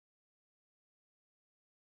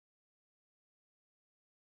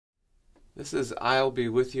This is I'll Be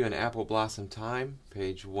With You in Apple Blossom Time,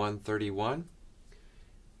 page 131.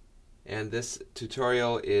 And this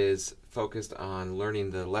tutorial is focused on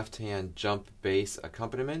learning the left-hand jump bass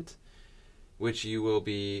accompaniment, which you will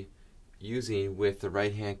be using with the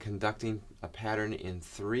right hand conducting a pattern in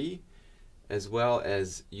 3, as well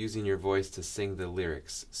as using your voice to sing the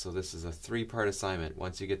lyrics. So this is a 3-part assignment.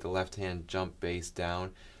 Once you get the left hand jump bass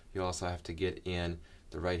down, you also have to get in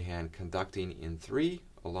the right hand conducting in 3,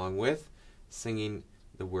 along with singing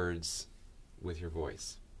the words with your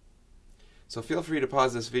voice. So feel free to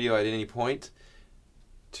pause this video at any point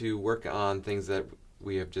to work on things that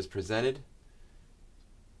we have just presented,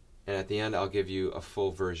 and at the end I'll give you a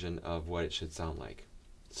full version of what it should sound like.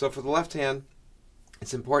 So for the left hand,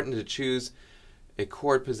 it's important to choose a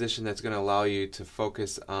chord position that's going to allow you to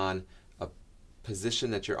focus on a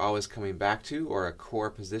position that you're always coming back to, or a core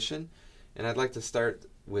position. And I'd like to start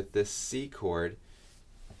with this C chord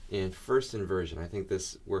in first inversion. I think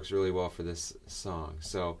this works really well for this song.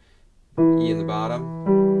 So E in the bottom,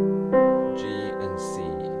 G and C.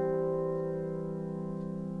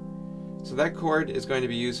 So that chord is going to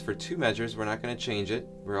be used for 2 measures. We're not going to change it.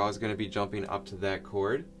 We're always going to be jumping up to that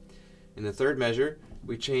chord. In the 3rd measure,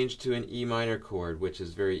 we change to an E minor chord, which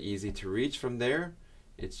is very easy to reach from there.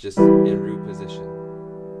 It's just in root position.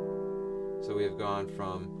 So we have gone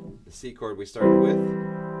from the C chord we started with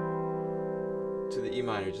to the E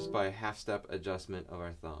minor just by a half-step adjustment of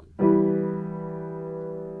our thumb.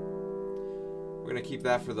 We're going to keep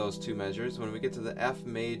that for those 2 measures. When we get to the F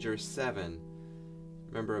major 7,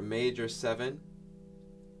 remember a major 7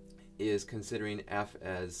 is considering F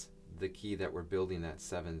as the key that we're building that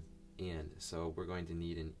 7th in. So we're going to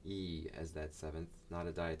need an E as that 7th, not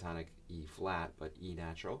a diatonic E flat, but E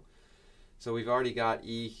natural. So we've already got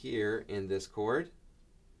E here in this chord.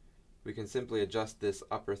 We can simply adjust this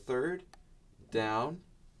upper third down.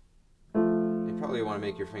 You probably want to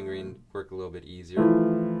make your fingering work a little bit easier,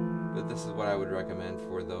 but this is what I would recommend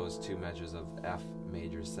for those 2 measures of F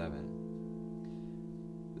major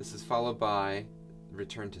 7. This is followed by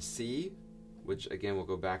return to C, which again will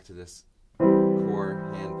go back to this core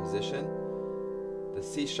hand position. The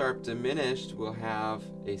C sharp diminished will have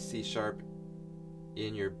a C sharp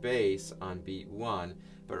in your bass on beat 1,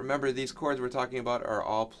 but remember these chords we're talking about are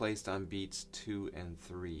all placed on beats 2 and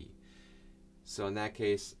 3. So in that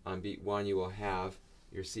case, on beat 1 you will have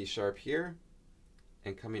your C sharp here,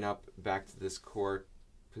 and coming up back to this core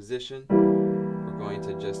position, we're going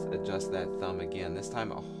to just adjust that thumb again, this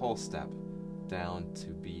time a whole step down to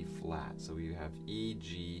B flat. So we have E,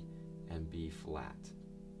 G, and B flat.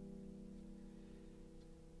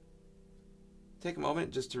 Take a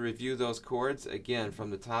moment just to review those chords. Again,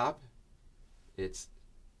 from the top, it's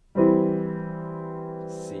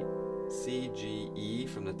C, G, E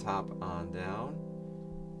from the top on down.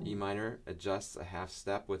 E minor adjusts a half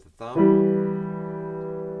step with the thumb.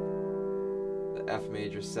 The F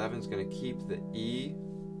major 7 is going to keep the E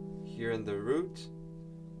here in the root,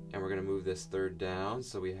 and we're going to move this 3rd down,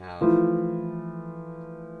 so we have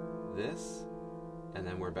this, and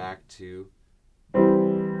then we're back to,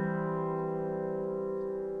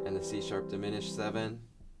 and the C sharp diminished 7.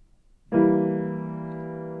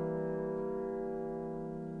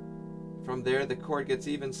 From there the chord gets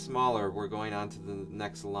even smaller. We're going on to the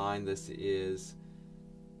next line. This is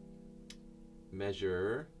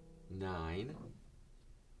measure 9.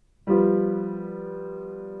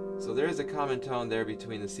 So there is a common tone there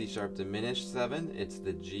between the C sharp diminished 7, it's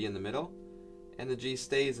the G in the middle, and the G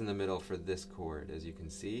stays in the middle for this chord, as you can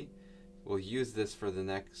see. We'll use this for the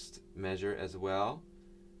next measure as well,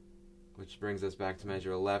 which brings us back to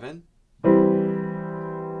measure 11.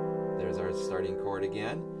 There's our starting chord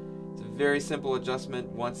again. It's a very simple adjustment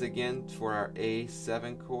once again for our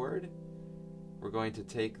A7 chord. We're going to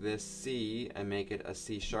take this C and make it a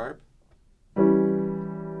C sharp.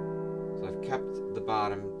 So I've kept the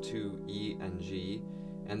bottom 2 E and G,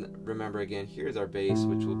 and remember again, here's our bass,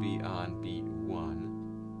 which will be on beat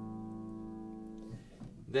 1.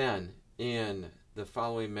 Then in the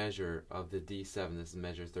following measure of the D7, this is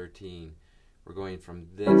measure 13, we're going from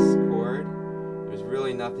this chord. There's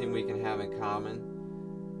really nothing we can have in common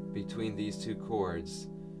between these 2 chords.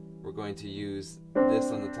 We're going to use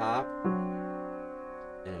this on the top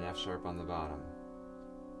and an F sharp on the bottom.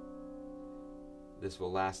 This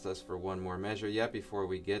will last us for 1 more measure yet before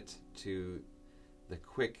we get to the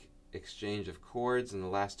quick exchange of chords in the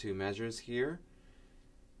last 2 measures here.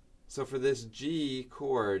 So for this G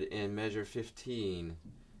chord in measure 15,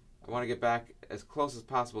 I want to get back as close as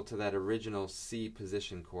possible to that original C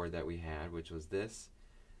position chord that we had, which was this.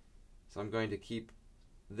 So I'm going to keep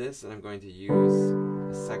this, and I'm going to use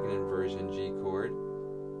a second inversion G chord.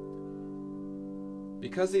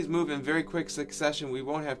 Because these move in very quick succession, we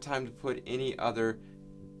won't have time to put any other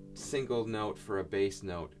single note for a bass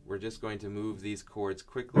note. We're just going to move these chords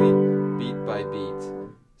quickly, beat by beat.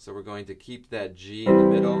 So we're going to keep that G in the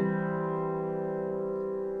middle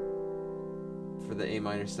for the A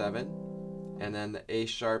minor 7, and then the A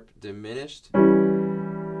sharp diminished,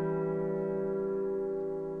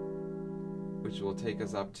 which will take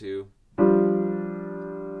us up to our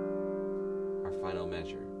final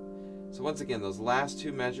measure. So once again, those last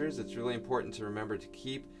two measures, it's really important to remember to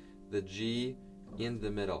keep the G in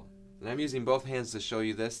the middle. And I'm using both hands to show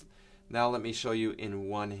you this. Now let me show you in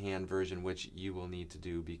one hand version, which you will need to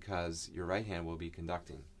do because your right hand will be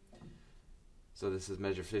conducting. So this is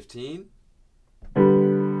measure 15.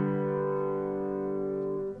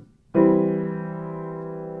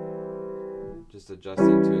 Just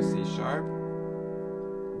adjusting to a C sharp.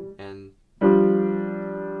 And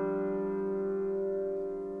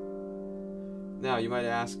now you might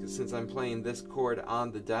ask, since I'm playing this chord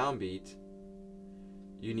on the downbeat,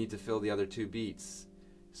 you need to fill the other two beats.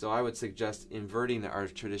 So I would suggest inverting our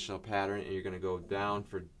traditional pattern, and you're going to go down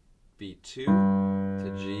for beat 2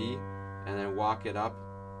 to G, and then walk it up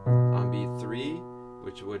on beat 3,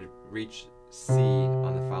 which would reach C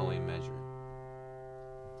on the following measure.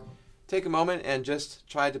 Take a moment and just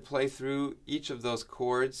try to play through each of those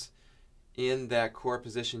chords in that chord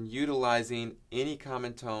position, utilizing any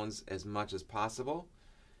common tones as much as possible.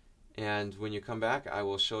 And when you come back, I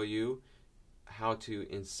will show you how to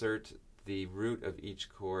insert the root of each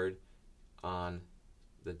chord on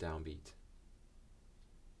the downbeat.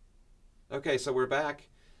 Okay, so we're back.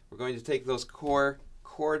 We're going to take those core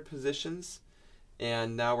chord positions,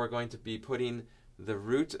 and now we're going to be putting the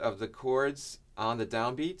root of the chords on the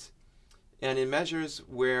downbeat. And in measures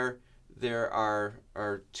where there are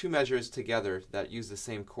two measures together that use the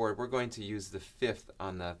same chord, we're going to use the fifth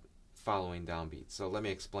on the following downbeat. So let me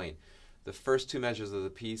explain. The first two measures of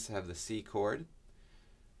the piece have the C chord.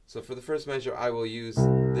 So for the first measure, I will use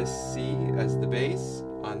this C as the bass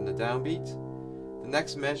on the downbeat. The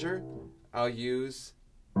next measure, I'll use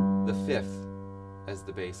the fifth as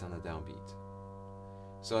the bass on the downbeat.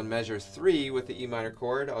 So in measure 3 with the E minor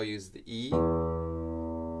chord, I'll use the E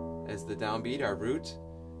as the downbeat, our root.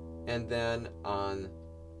 And then on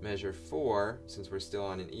measure 4, since we're still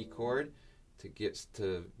on an E chord,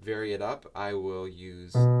 to vary it up, I will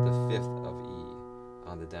use the fifth of E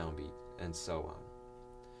on the downbeat, and so on.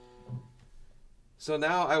 So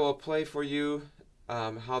now I will play for you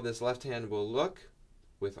how this left hand will look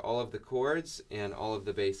with all of the chords and all of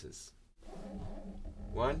the basses.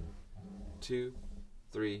 1, 2,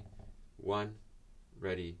 3, 1,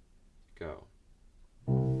 ready, go.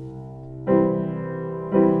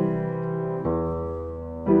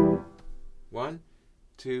 One,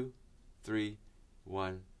 2, 3,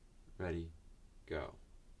 1, ready, go.